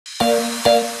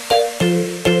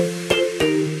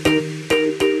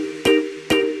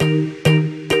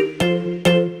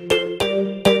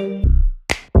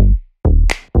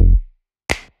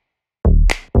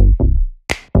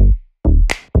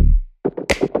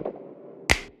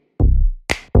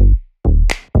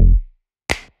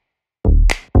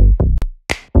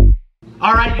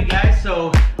All right, you guys,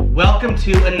 so welcome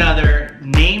to another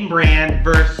name brand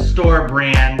versus store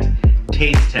brand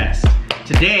taste test.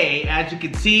 Today, as you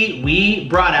can see, we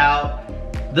brought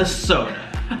out the soda.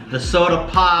 The soda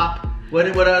pop.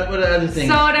 What other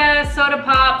things? Soda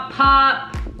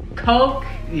pop, Coke.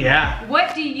 Yeah.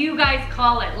 What do you guys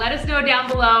call it? Let us know down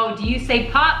below. Do you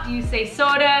say pop? Do you say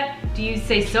soda? Do you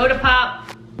say soda pop?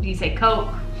 Do you say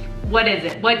Coke? What is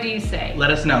it? What do you say?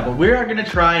 Let us know. But we are gonna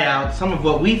try out some of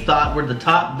what we thought were the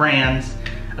top brands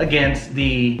against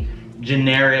the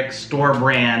generic store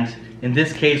brand. In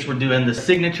this case, we're doing the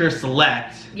Signature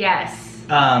Select. Yes.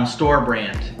 Store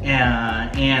brand.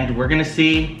 And we're gonna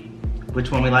see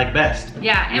which one we like best.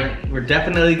 Yeah. And we're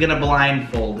definitely gonna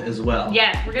blindfold as well.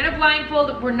 Yes, we're gonna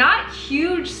blindfold. We're not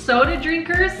huge soda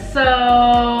drinkers,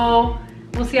 so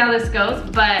we'll see how this goes,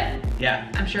 but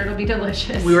yeah, I'm sure it'll be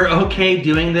delicious. We were okay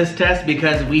doing this test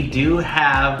because we do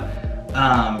have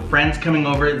friends coming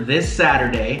over this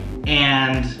Saturday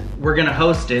and we're gonna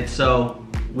host it, so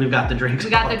we've got the drinks. We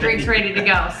got the drinks ready to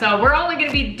go. So we're only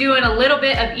gonna be doing a little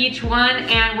bit of each one,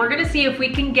 and we're gonna see if we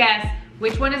can guess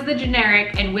which one is the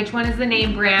generic and which one is the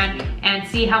name brand, and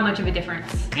see how much of a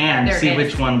difference and there see is.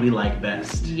 Which one we like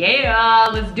best. Yeah,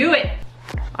 let's do it.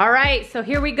 All right, so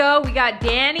here we go. We got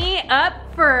Danny up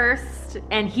first,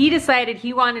 and he decided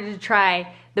he wanted to try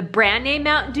the brand name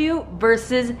Mountain Dew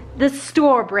versus the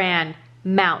store brand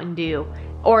Mountain Dew.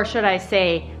 Or should I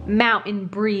say Mountain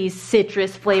Breeze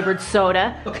citrus flavored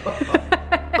soda.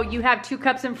 You have 2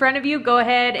 cups in front of you. Go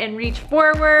ahead and reach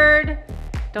forward.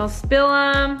 Don't spill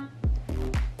them.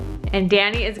 And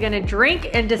Danny is gonna drink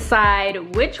and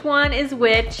decide which one is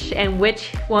which and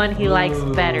which one he likes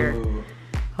better.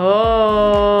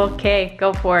 Okay,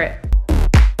 go for it.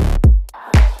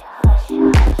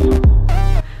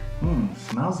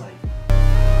 Smells like.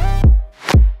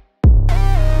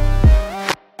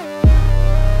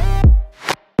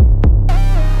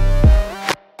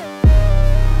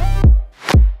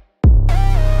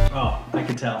 Oh, I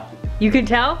can tell. You can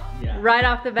tell? Yeah. Right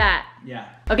off the bat. Yeah.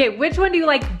 Okay, which one do you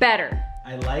like better?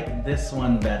 I like this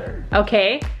one better.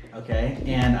 Okay. Okay,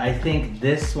 and I think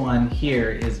this one here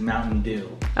is Mountain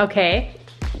Dew. Okay.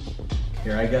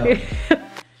 Here I go.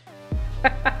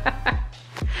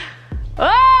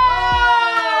 Oh!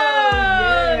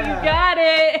 Yeah. You got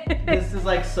it. This is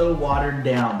like so watered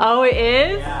down. Oh, it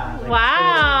is? Yeah. Like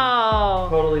wow.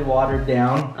 Totally watered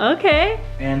down. Okay.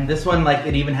 And this one, like,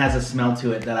 it even has a smell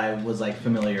to it that I was like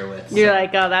familiar with. So. You're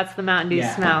like, oh, that's the Mountain Dew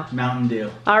Yeah, smell. Mountain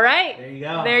Dew. All right. There you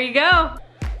go. There you go.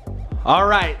 All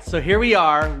right, so here we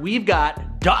are. We've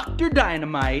got Dr.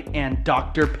 Dynamite and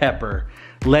Dr. Pepper.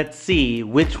 Let's see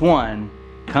which one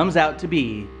comes out to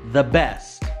be the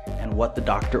best and what the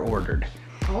doctor ordered.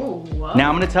 Oh, whoa. Now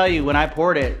I'm gonna tell you, when I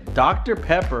poured it, Dr.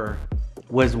 Pepper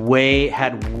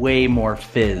had way more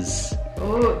fizz.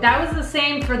 Oh, that was the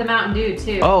same for the Mountain Dew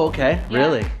too. Oh, okay, Yeah,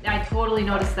 really? I totally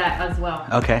noticed that as well.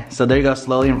 Okay, so there you go,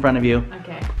 slowly in front of you.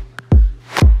 Okay.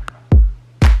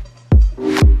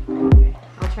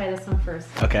 I'll try this one first.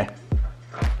 Okay.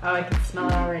 Oh, I can smell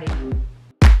it already.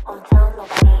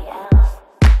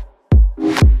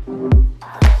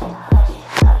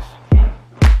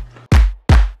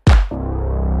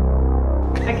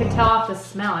 I can tell off the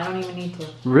smell. I don't even need to.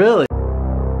 Really?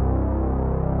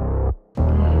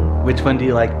 Which one do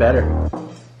you like better?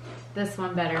 This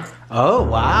one better. Oh,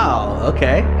 wow,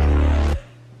 okay.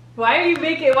 Why are you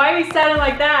sounding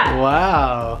like that?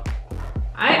 Wow.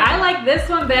 I like this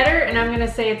one better, and I'm gonna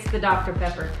say it's the Dr.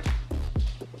 Pepper.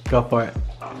 Go for it.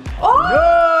 Oh!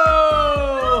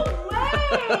 No!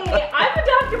 No way! I'm a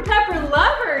Dr. Pepper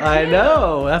lover, too. I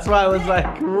know, that's why I was like,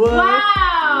 what?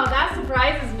 Wow, that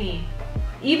surprises me.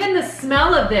 Even the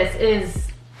smell of this is...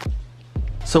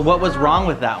 So what was wrong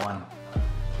with that one?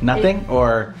 Nothing,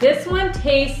 or? This one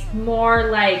tastes more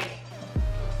like,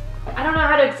 I don't know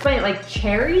how to explain it, like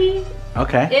cherry-ish,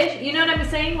 Okay. you know what I'm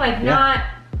saying? Like Yeah. not...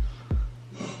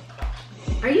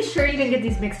 Are you sure you didn't get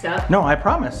these mixed up? No, I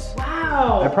promise.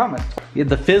 Wow. I promise. Yeah,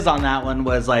 the fizz on that one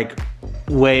was like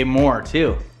way more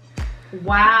too.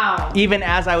 Wow. Even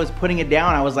as I was putting it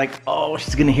down, I was like, oh,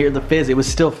 she's gonna hear the fizz. It was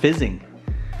still fizzing.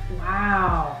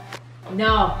 Wow.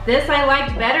 No, this I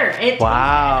liked better.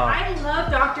 Wow. I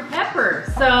love Dr.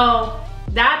 Pepper, so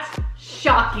that's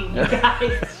shocking, you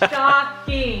guys.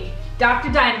 Shocking.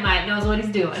 Dr. Dynamite knows what he's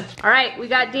doing. All right, we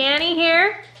got Danny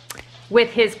here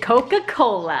with his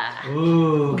Coca-Cola.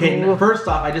 Ooh. Okay, first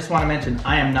off, I just want to mention,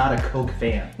 I am not a Coke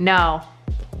fan. No,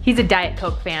 he's a Diet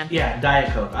Coke fan. Yeah,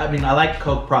 Diet Coke. I mean, I like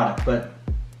Coke product, but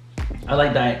I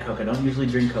like Diet Coke. I don't usually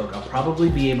drink Coke. I'll probably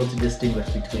be able to distinguish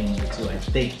between the two, I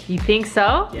think. You think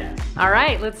so? Yeah. All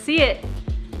right, let's see it.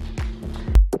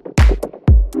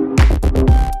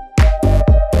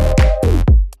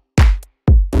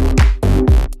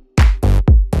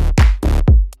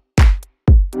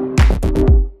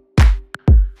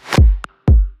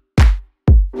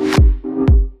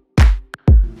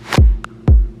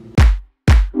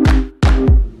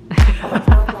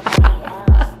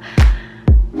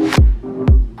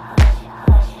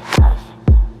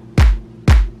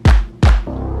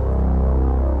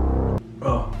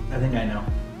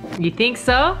 You think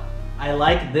so? I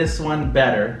like this one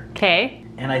better. Okay.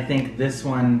 And I think this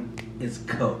one is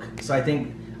Coke. So I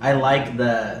think I like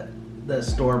the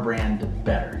store brand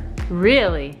better.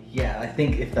 Really? Yeah, I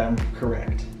think if I'm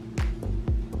correct.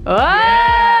 Oh,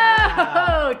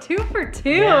 Yeah. 2 for 2.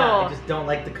 Yeah, I just don't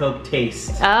like the Coke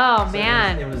taste. Oh, So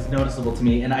man. It was noticeable to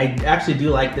me, and I actually do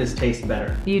like this taste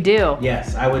better. You do?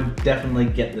 Yes, I would definitely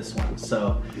get this one.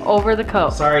 So Over the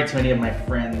Coke. sorry to any of my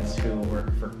friends who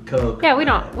work for Coke. Yeah, we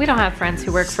don't have friends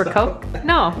who work for Coke.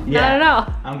 No, Yeah. not at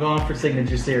all. I'm going for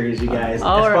Signature Series, you guys,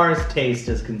 Oh, as far as taste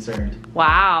is concerned.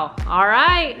 Wow. All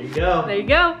right. There you go. There you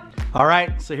go. All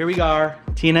right, so here we are.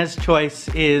 Tina's choice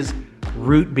is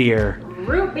root beer.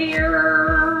 Root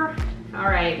beer. All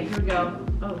right, here we go.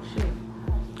 Oh, shoot.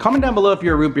 Comment down below if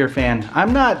you're a root beer fan.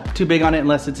 I'm not too big on it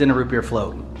unless it's in a root beer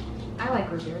float. I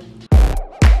like root beer.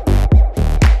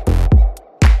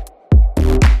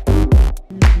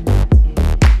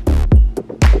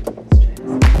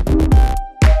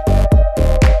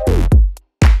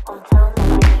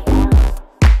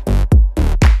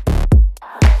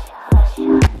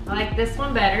 I like this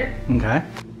one better. Okay.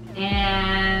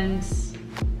 And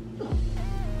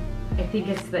I think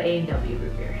it's the A&W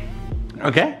root beer.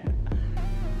 Okay.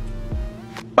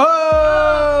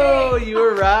 Oh, Okay. you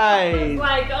were I was right.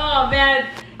 like, oh man,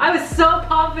 I was so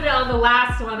confident on the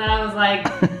last one that I was like,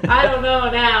 I don't know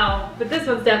now. But this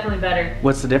one's definitely better.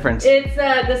 What's the difference? It's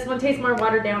this one tastes more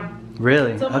watered down.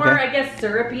 Really? So more, I guess,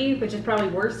 syrupy, which is probably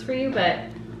worse for you, but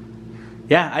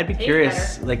Yeah, I'd be tastes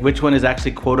curious, better. like which one is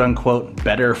actually quote unquote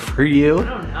better for you. I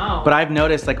don't know. But I've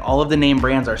noticed like all of the name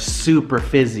brands are super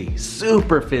fizzy,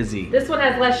 super fizzy. This one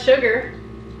has less sugar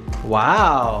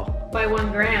Wow. by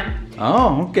 1 gram.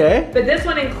 Oh, okay. But this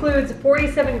one includes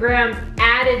 47 grams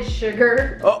added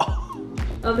sugar. Oh,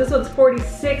 Oh, this one's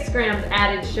 46 grams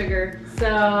added sugar. So,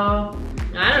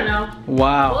 I don't know.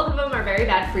 wow. Both of them are very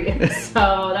bad for you.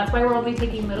 So that's why we're only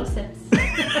taking little sips.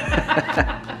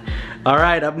 All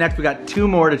right, up next we got 2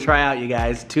 more to try out, you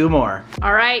guys. 2 more.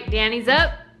 All right, Danny's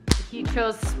up. He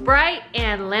chose Sprite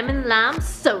and lemon lime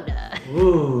soda.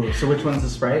 Ooh, so which one's the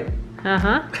Sprite?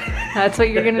 Uh-huh. That's what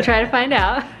you're gonna try to find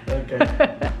out.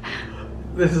 Okay.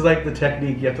 This is like the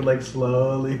technique, you have to like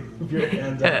slowly move your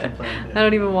hands up to find it. I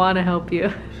don't even want to help you.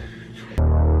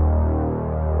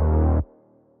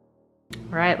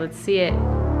 All right, let's see it.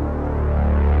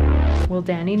 Will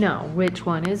Danny know which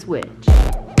one is which?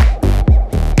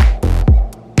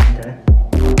 Okay.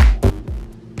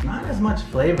 Not as much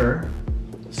flavor.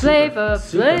 Flavor,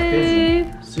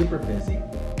 fizzy. Super fizzy.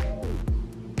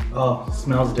 Oh,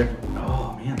 smells different.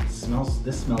 Oh man, this smells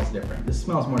different. This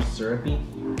smells more syrupy,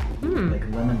 like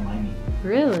lemon limey.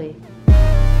 Really?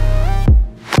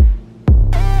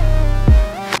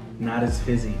 Not as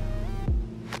fizzy.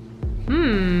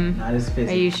 Hmm. Not as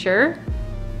fizzy. Are you sure?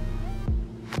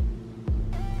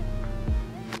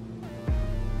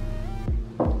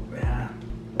 Yeah.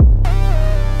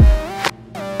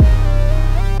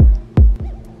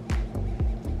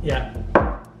 Yeah.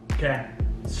 Okay.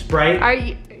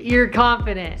 Sprite. You're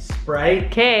confident? Sprite.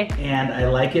 Okay. And I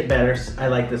like it better. I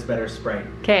like this better, Sprite.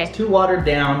 Okay. It's too watered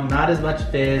down, not as much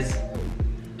fizz.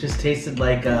 Just tasted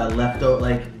like leftover,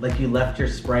 like you left your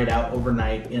Sprite out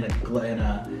overnight in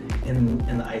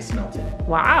the ice melted.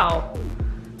 Wow.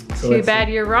 So Too let's bad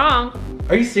see. you're wrong.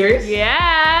 Are you serious?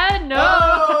 Yeah. No.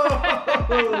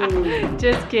 Oh!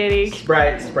 Just kidding.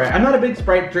 Sprite. I'm not a big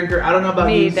Sprite drinker. I don't know about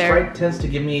Me you. either. Sprite tends to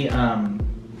give me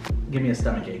a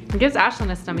stomachache. It gives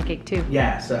Ashlyn a stomachache too.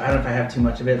 Yeah, so I don't know if I have too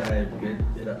much of it.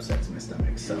 It upsets my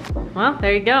stomach. So. Well,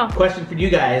 there you go. Question for you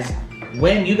guys.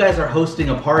 When you guys are hosting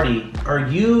a party, are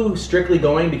you strictly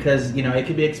going, because you know it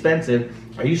could be expensive,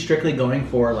 are you strictly going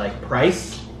for like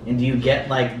price, and do you get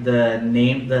like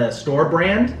the store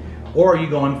brand, or are you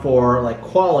going for like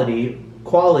quality,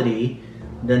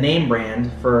 the name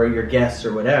brand for your guests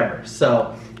or whatever?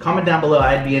 So comment down below,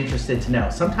 I'd be interested to know.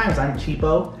 Sometimes I'm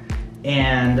cheapo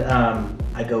and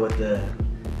I go with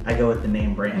the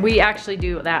name brand. We actually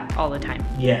do that all the time.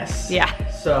 Yes. Yeah.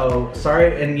 So,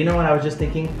 sorry, and you know what I was just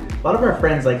thinking? A lot of our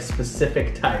friends like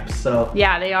specific types, so.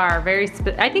 Yeah, they are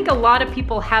I think a lot of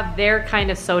people have their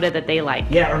kind of soda that they like.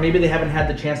 Yeah, or maybe they haven't had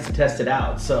the chance to test it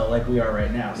out, so like we are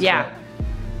right now. So Yeah.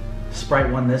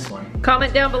 Sprite won this one.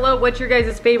 Comment down below what's your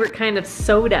guys' favorite kind of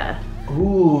soda.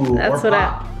 Ooh, That's or what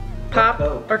pop. Pop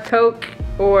Coke. or Coke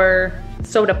or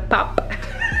soda pop.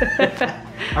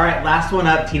 All right, last one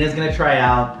up. Tina's gonna try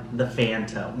out the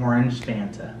Fanta, orange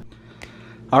Fanta.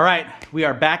 All right, we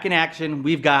are back in action.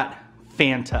 We've got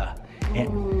Fanta.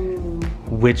 And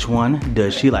which one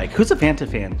does she like? Who's a Fanta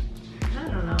fan? I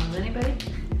don't know. Anybody?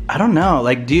 I don't know.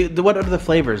 Like, what are the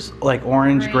flavors? Like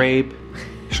orange, grape,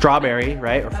 strawberry,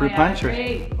 right? Or fruit punch? Or...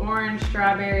 Grape, orange,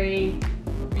 strawberry.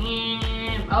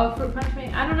 Oh, fruit punch,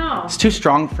 maybe? I don't know. It's too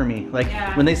strong for me. Like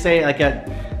when they say like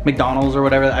at McDonald's or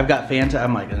whatever, I've got Fanta,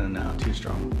 I'm like, no, too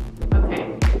strong.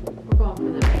 Okay, we're going for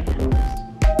the right hand first.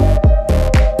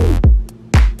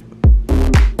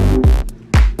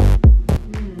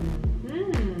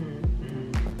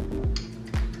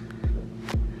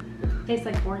 Tastes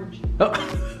like orange. Oh.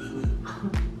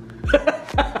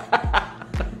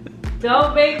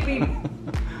 Don't make me.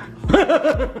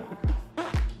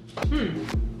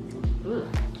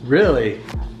 Really?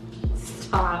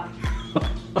 Stop.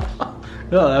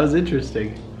 No, that was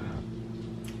interesting.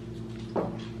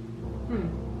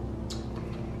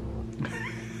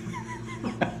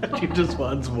 She just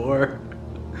wants more.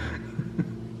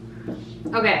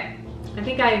 Okay, I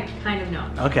think I kind of know.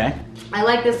 Okay. I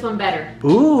like this one better.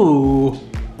 Ooh.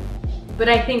 But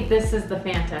I think this is the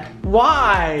Fanta.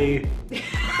 Why?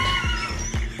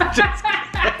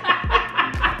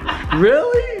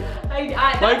 Really?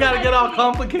 Why you gotta get all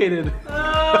complicated?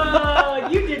 Oh,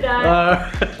 you did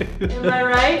that. Am I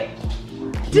right?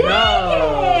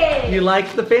 No. You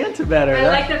liked the Fanta better. I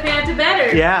like the Fanta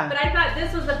better. Yeah. But I thought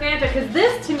this was the Fanta because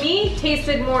this to me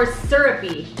tasted more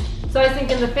syrupy. So I was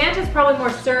thinking the Fanta's probably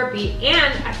more syrupy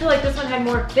and I feel like this one had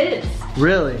more fizz.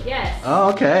 Really? Yes. Oh,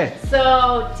 okay.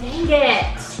 So, dang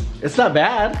it. It's not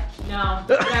bad. No,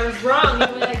 but I was wrong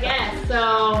even I guess.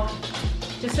 So,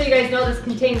 just so you guys know, this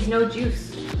contains no juice.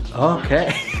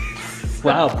 Okay.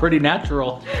 Wow, pretty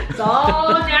natural. It's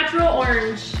all natural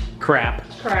orange. Crap.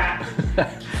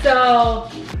 So,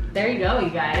 there you go, you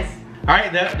guys. All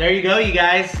right, there you go, you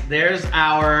guys. There's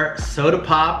our soda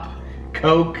pop,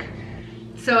 Coke,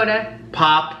 soda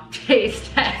pop taste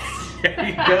test. There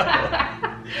you go.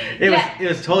 It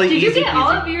was totally easy. Did you get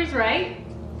all of yours right?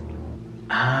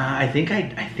 I think I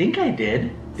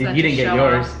did. You Such didn't get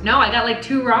yours. No, I got like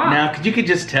 2 wrong. No, cause you could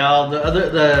just tell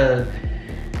the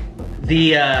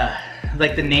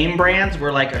like the name brands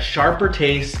were like a sharper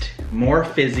taste, more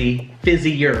fizzier.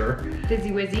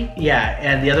 Fizzy wizzy. Yeah,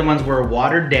 and the other ones were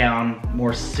watered down,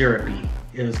 more syrupy.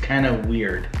 It was kind of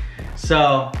weird.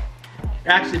 So,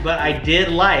 actually, but I did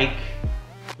like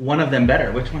one of them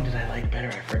better. Which one did I like better?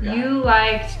 I forgot. You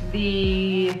liked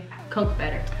the Coke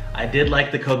better. I did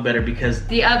like the Coke better because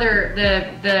the other,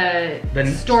 the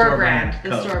store brand. The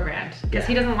Coke. store brand. Because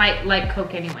he doesn't like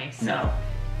Coke anyway, so. No.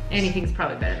 Anything's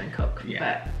probably better than Coke. Yeah.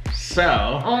 But.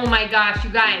 So. Oh my gosh, you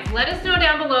guys. Let us know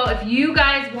down below if you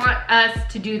guys want us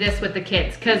to do this with the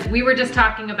kids. Because we were just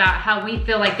talking about how we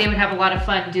feel like they would have a lot of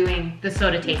fun doing the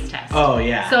soda taste test. Oh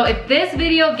yeah. So if this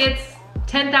video gets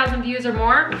 10,000 views or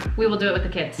more, we will do it with the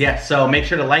kids. Yeah, so make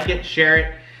sure to like it, share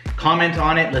it, comment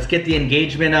on it. Let's get the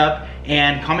engagement up.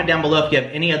 And comment down below if you have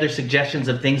any other suggestions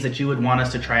of things that you would want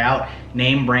us to try out.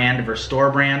 Name brand versus store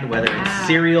brand, whether it's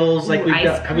cereals like we've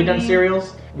done. Have we done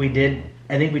cereals? We did.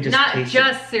 I think we just Not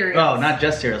just cereals. Oh, not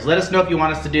just cereals. Let us know if you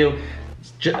want us to do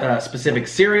specific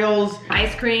cereals.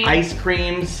 Ice cream. Ice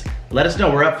creams. Let us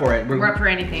know. We're up for it. We're up for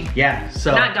anything. Yeah,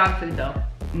 so. Not dog food though.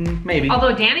 Maybe.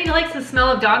 Although Danny likes the smell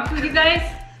of dog food, you guys.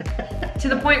 To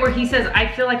the point where he says, I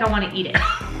feel like I want to eat it.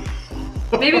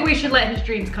 Maybe we should let his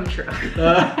dreams come true.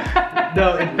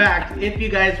 No, in fact, if you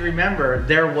guys remember,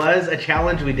 there was a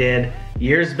challenge we did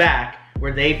years back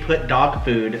where they put dog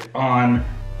food on,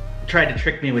 tried to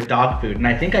trick me with dog food, and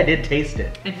I think I did taste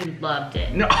it. And he loved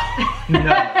it. No,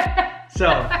 no.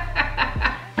 So,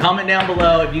 comment down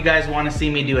below if you guys want to see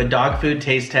me do a dog food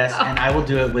taste test, and I will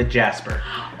do it with Jasper.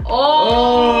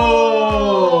 Oh!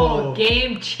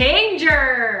 Game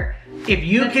changer! If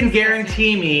you can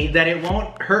guarantee me that it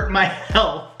won't hurt my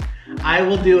health, I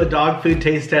will do a dog food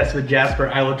taste test with Jasper.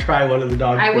 I will try one of the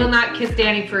dog foods. I will not kiss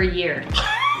Danny for a year.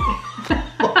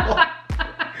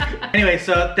 Anyway,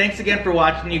 so thanks again for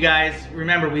watching, you guys.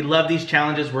 Remember, we love these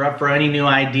challenges. We're up for any new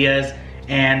ideas.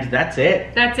 And that's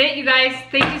it. That's it, you guys.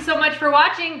 Thank you so much for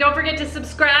watching. Don't forget to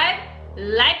subscribe,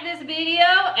 like this video,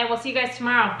 and we'll see you guys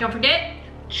tomorrow. Don't forget,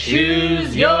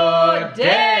 choose your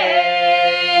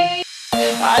day.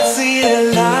 I see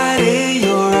a light in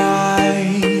your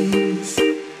eyes.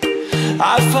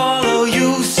 I follow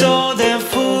you so damn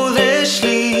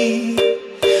foolishly.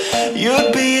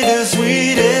 You'd be the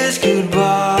sweetest